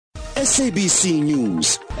SABC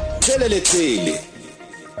News. TSELE.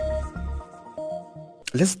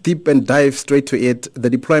 Let's deep and dive straight to it. The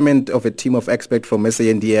deployment of a team of experts from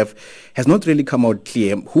SANDF has not really come out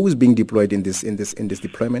clear. Who is being deployed in this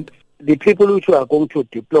deployment? The people which we are going to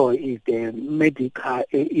deploy is a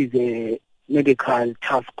medical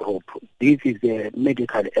task group. This is a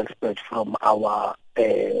medical expert from our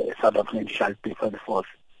South African Defence Force,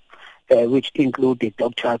 which include the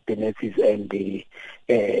doctors, the nurses, and the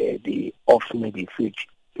ops medics, which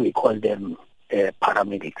we call them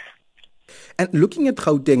paramedics. And looking at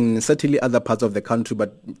Gauteng, certainly other parts of the country,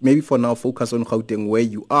 but maybe for now focus on Gauteng where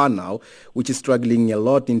you are now, which is struggling a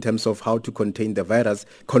lot in terms of how to contain the virus,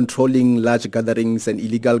 controlling large gatherings and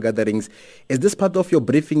illegal gatherings. Is this part of your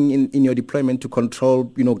briefing in your deployment to control,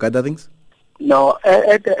 gatherings? No,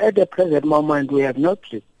 at the present moment, we have not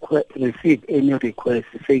received any request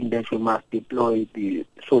saying that we must deploy the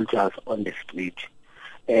soldiers on the street.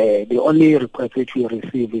 The only request which we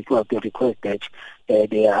received is the request that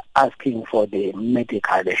they are asking for the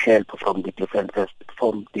medical help from the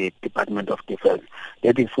Department of Defense.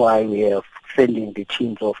 That is why we are sending the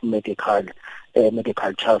teams of medical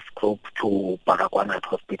task group to Baragwanath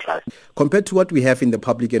Hospital. Compared to what we have in the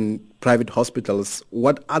public and private hospitals,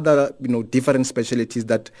 what other different specialties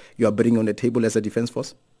that you are bringing on the table as a defense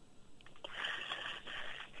force?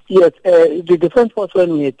 Yes, the Defence Force,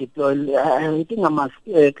 when we deploy, I think I must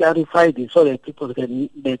clarify this so that people can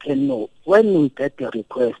know. When we get the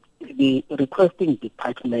request, the requesting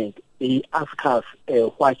department, they ask us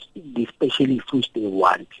what the specialists which they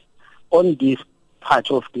want. On this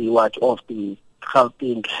part of the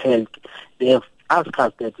Gauteng health, they have asked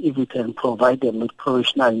us that if we can provide them with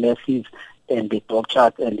professional nurses and the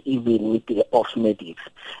doctors and even with the ops medics.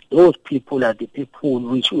 Those people are the people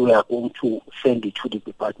which we are going to send it to the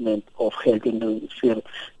Department of Health in Puisano,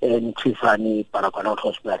 Baragwanath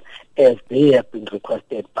Hospital, as they have been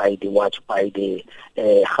requested by the Gauteng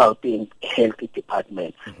Health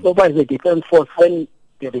Department. Mm-hmm. So by the Defence Force, when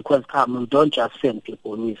the request comes, we don't just send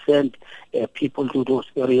people, we send people to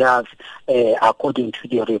those areas according to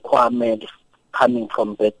the requirements coming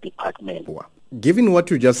from that department. Wow. Given what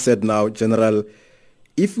you just said now, General,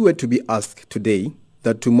 if you were to be asked today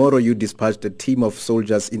that tomorrow you dispatch a team of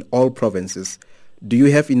soldiers in all provinces, do you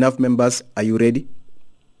have enough members? Are you ready?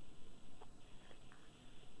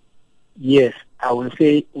 Yes, I will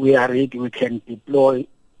say we are ready. We can deploy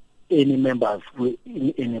any members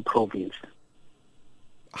in any province.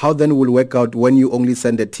 How then will work out when you only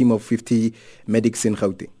send a team of 50 medics in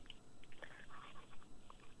Gauteng?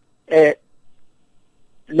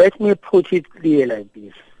 Let me put it clear like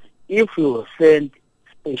this. If you send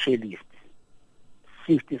specialists,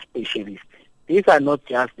 50 specialists, these are not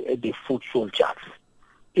just the foot soldiers.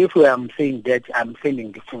 If I am saying that I'm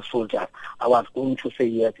sending the foot soldiers, I was going to say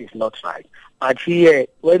yes, it's not right. But here,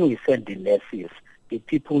 when we send the nurses, the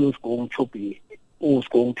people who's going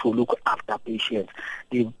to look after patients,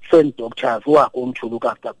 the send doctors who are going to look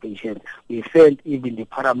after patients, we send even the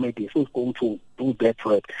paramedics who's going to do that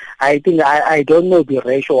work. I think I don't know the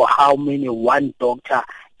ratio, how many one doctor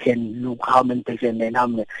can look how many patients and how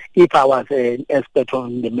many. If I was an expert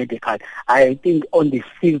on the medical, I think on the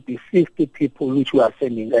 50 people which we are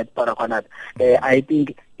sending at Baragwanath, I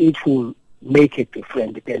think it will make a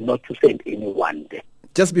difference than not to send anyone there.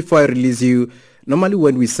 Just before I release you, normally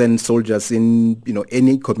when we send soldiers in,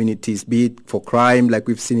 any communities, be it for crime, like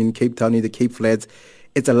we've seen in Cape Town, in the Cape Flats,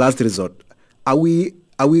 it's a last resort. Are we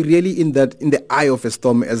really in the eye of a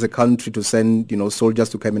storm as a country to send, soldiers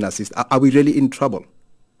to come and assist? Are we really in trouble?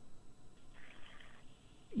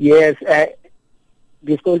 Yes,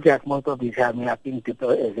 the soldiers most of the time have been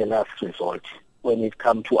deployed as a last resort when it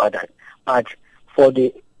comes to others. But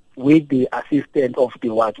with the assistance of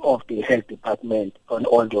the health department on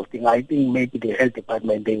all those things, I think maybe the health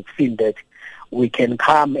department, they've seen that we can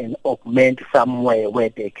come and augment somewhere where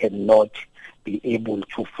they cannot be able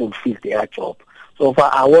to fulfill their job. So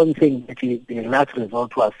far, I won't think that the last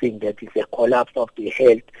result was saying that it's a collapse of the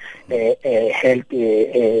health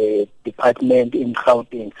department in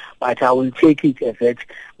Gauteng. But I will take it as that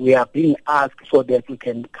we are being asked so that we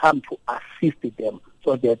can come to assist them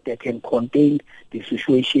so that they can contain the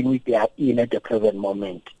situation which they are in at the present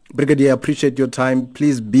moment. Brigadier, I appreciate your time.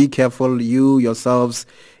 Please be careful, you, yourselves,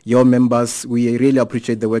 your members. We really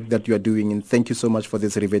appreciate the work that you are doing, and thank you so much for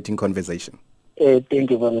this riveting conversation.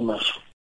 Thank you very much.